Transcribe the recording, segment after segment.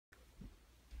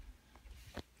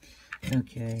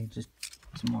Okay, just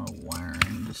some more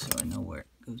wiring just so I know where it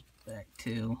goes back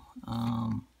to.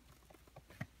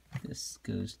 This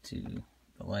goes to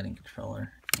the lighting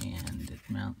controller, and it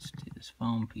mounts to this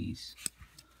foam piece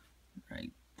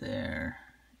right there,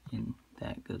 and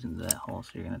that goes into that hole,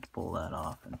 so you're going to have to pull that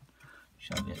off and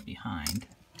shove it behind.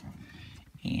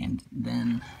 And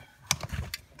then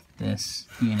this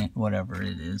unit, whatever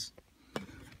it is,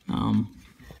 you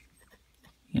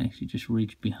can actually just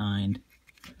reach behind.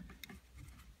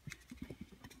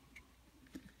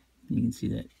 You can see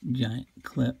that giant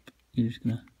clip. You're just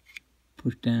going to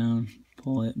push down,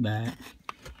 pull it back,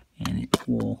 and it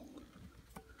will,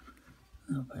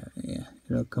 yeah,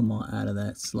 it'll come all out of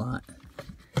that slot.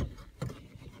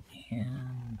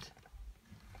 And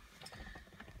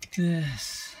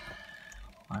this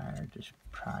wire, just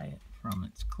pry it from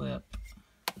its clip.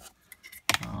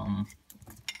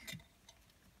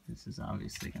 This is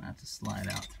obviously going to have to slide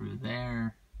out through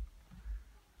there.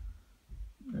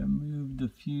 Remove the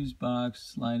fuse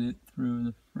box, slide it through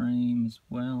the frame as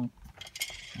well.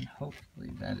 And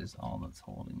hopefully that is all that's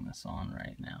holding this on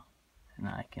right now. And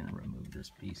I can remove this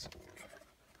piece.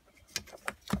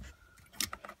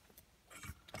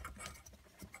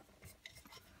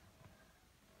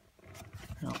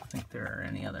 I don't think there are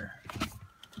any other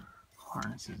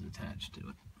harnesses attached to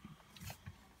it.